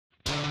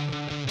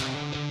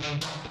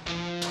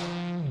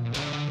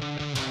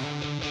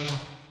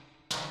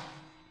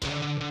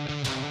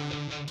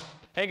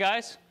Hey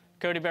guys,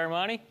 Cody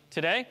Baramani.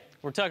 Today,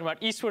 we're talking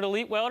about Eastwood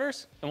Elite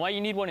Welders and why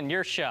you need one in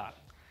your shop.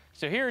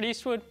 So here at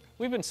Eastwood,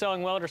 we've been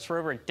selling welders for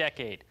over a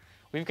decade.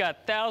 We've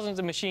got thousands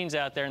of machines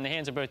out there in the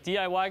hands of both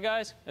DIY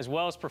guys as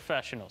well as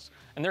professionals,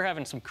 and they're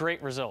having some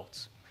great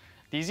results.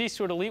 These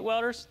Eastwood Elite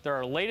Welders, they're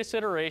our latest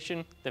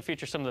iteration that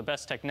feature some of the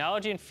best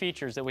technology and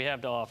features that we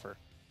have to offer.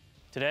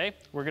 Today,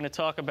 we're going to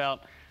talk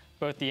about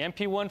both the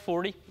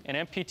MP140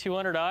 and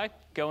MP200i,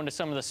 go into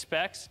some of the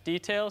specs,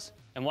 details,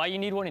 and why you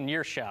need one in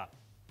your shop.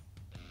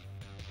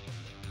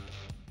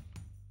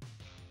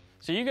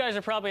 So you guys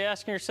are probably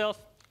asking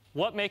yourself,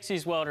 what makes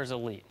these welders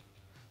elite?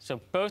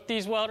 So both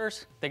these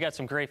welders, they got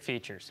some great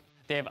features.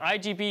 They have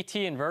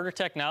IGBT inverter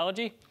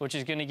technology, which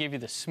is going to give you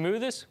the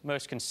smoothest,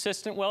 most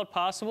consistent weld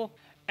possible,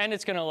 and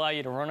it's going to allow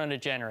you to run on a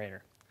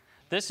generator.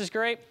 This is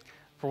great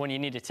for when you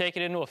need to take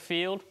it into a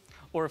field,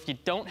 or if you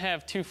don't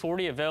have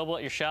 240 available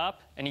at your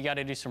shop and you got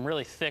to do some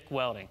really thick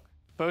welding.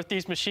 Both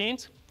these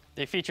machines,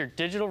 they feature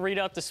digital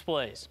readout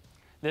displays.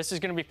 This is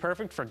going to be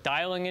perfect for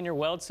dialing in your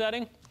weld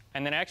setting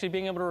and then actually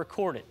being able to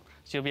record it,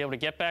 so you'll be able to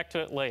get back to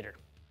it later.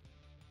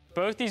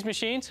 Both these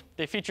machines,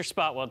 they feature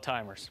Spot Weld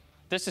Timers.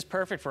 This is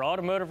perfect for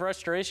automotive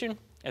restoration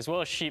as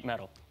well as sheet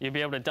metal. You'll be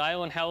able to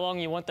dial in how long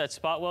you want that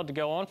spot weld to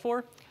go on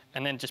for,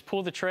 and then just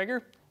pull the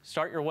trigger,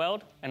 start your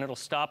weld, and it'll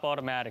stop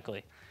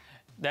automatically.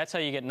 That's how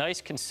you get nice,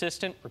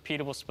 consistent,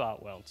 repeatable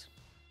spot welds.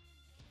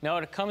 Now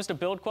when it comes to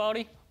build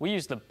quality, we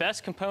use the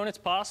best components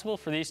possible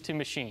for these two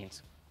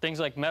machines. Things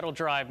like metal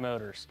drive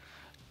motors,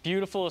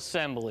 beautiful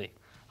assembly,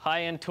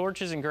 high-end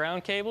torches and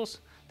ground cables.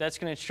 That's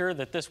going to ensure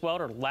that this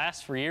welder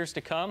lasts for years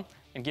to come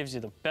and gives you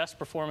the best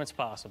performance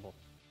possible.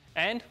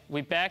 And we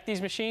back these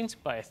machines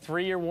by a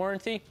 3-year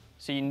warranty,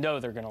 so you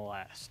know they're going to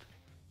last.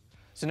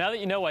 So now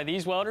that you know why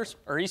these welders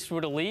are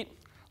Eastwood Elite,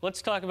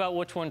 let's talk about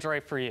which one's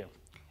right for you.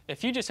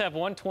 If you just have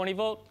one 20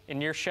 volt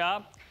in your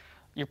shop,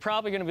 you're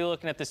probably going to be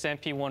looking at this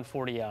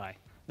MP140i.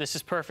 This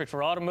is perfect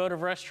for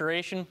automotive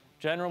restoration,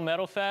 general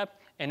metal fab,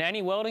 and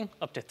any welding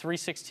up to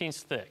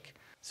 3/16 thick.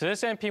 So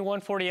this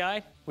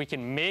MP140i, we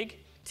can MIG,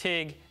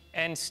 TIG,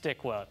 and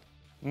stick weld.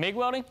 MIG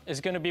welding is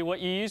going to be what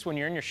you use when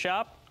you're in your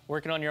shop,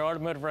 working on your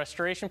automotive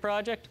restoration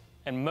project,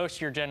 and most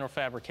of your general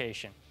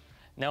fabrication.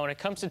 Now when it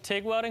comes to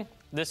TIG welding,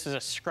 this is a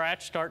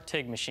scratch start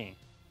TIG machine.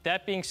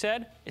 That being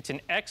said, it's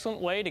an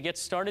excellent way to get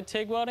started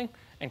TIG welding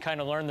and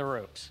kind of learn the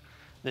ropes.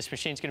 This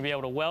machine's going to be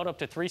able to weld up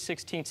to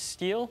 3/16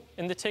 steel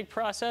in the TIG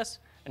process,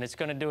 and it's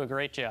going to do a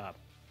great job.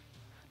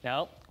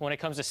 Now, when it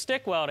comes to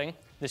stick welding,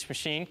 this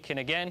machine can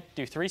again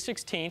do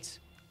 3/16,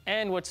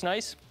 and what's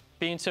nice,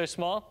 being so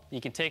small,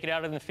 you can take it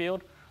out in the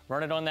field,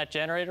 run it on that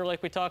generator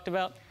like we talked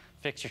about,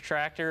 fix your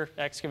tractor,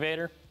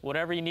 excavator,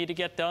 whatever you need to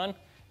get done,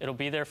 it'll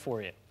be there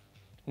for you.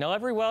 Now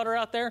every welder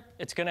out there,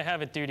 it's going to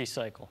have a duty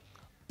cycle.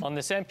 On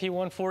this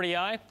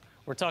MP140i,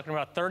 we're talking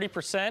about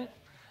 30%,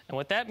 and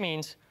what that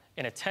means,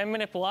 in a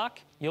 10-minute block,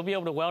 you'll be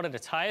able to weld at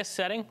its highest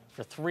setting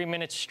for 3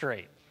 minutes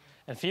straight.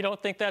 And if you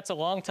don't think that's a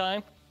long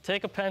time,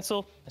 take a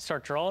pencil and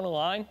start drawing a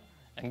line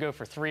and go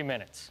for 3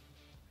 minutes.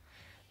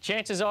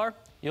 Chances are,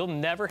 you'll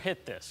never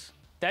hit this.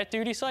 That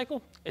duty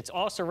cycle, it's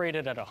also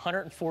rated at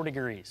 104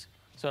 degrees.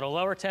 So at a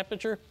lower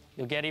temperature,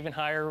 you'll get even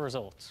higher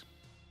results.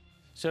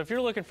 So if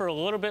you're looking for a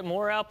little bit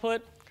more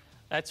output,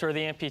 that's where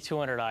the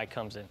MP200i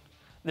comes in.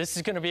 This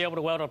is going to be able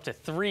to weld up to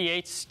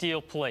 3/8 steel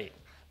plate.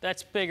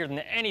 That's bigger than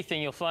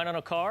anything you'll find on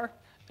a car,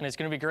 and it's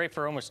going to be great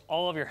for almost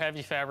all of your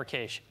heavy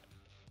fabrication.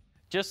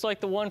 Just like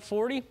the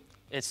 140,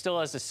 it still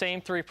has the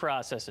same 3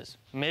 processes: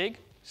 MIG,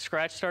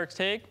 scratch start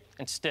TIG,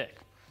 and stick.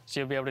 So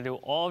you'll be able to do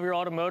all of your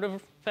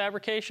automotive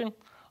fabrication,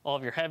 all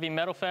of your heavy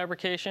metal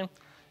fabrication.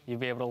 You'll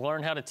be able to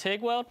learn how to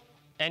TIG weld,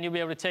 and you'll be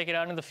able to take it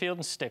out into the field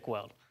and stick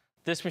weld.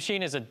 This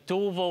machine is a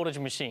dual voltage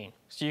machine,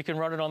 so you can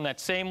run it on that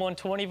same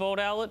 120 volt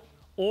outlet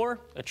or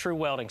a true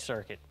welding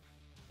circuit.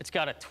 It's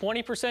got a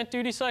 20%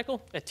 duty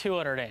cycle at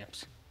 200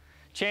 amps.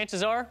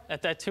 Chances are,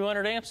 at that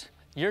 200 amps,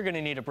 you're going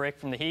to need a break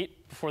from the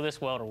heat before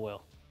this welder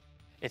will.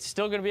 It's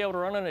still going to be able to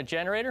run on a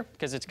generator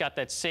because it's got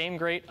that same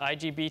great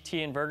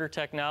IGBT inverter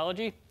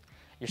technology.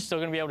 You're still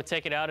going to be able to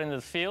take it out into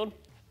the field,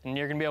 and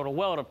you're going to be able to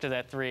weld up to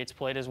that 3/8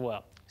 plate as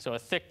well. So a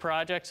thick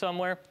project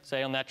somewhere,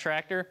 say on that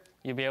tractor,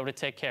 you'll be able to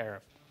take care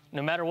of.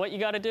 No matter what you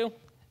got to do,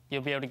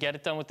 you'll be able to get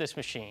it done with this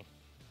machine.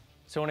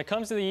 So when it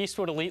comes to the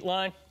Eastwood Elite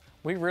line,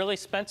 we really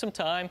spent some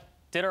time,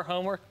 did our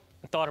homework,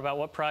 and thought about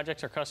what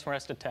projects our customer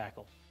has to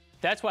tackle.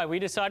 That's why we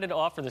decided to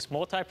offer this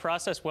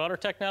multi-process welder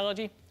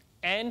technology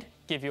and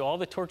give you all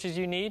the torches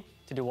you need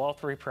to do all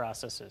 3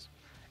 processes.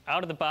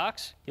 Out of the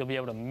box, you'll be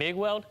able to MIG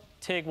weld,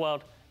 TIG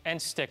weld, and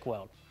stick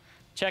weld.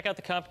 Check out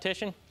the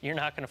competition, you're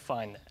not going to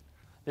find that.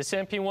 This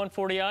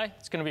MP140i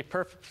is going to be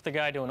perfect for the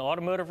guy doing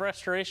automotive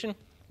restoration,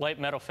 light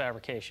metal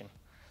fabrication.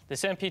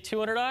 This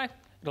MP200i,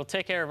 it'll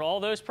take care of all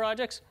those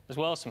projects, as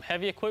well as some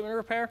heavy equipment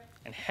repair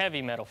and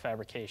heavy metal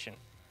fabrication.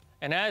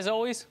 And as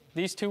always,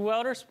 these 2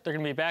 welders, they're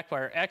going to be backed by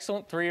our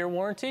excellent 3-year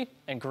warranty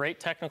and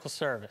great technical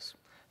service.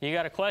 You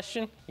got a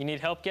question, you need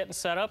help getting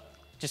set up,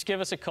 just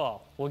give us a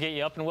call. We'll get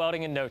you up and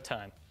welding in no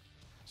time.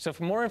 So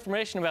for more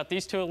information about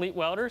these 2 elite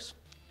welders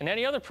and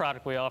any other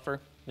product we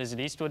offer, visit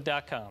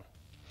eastwood.com.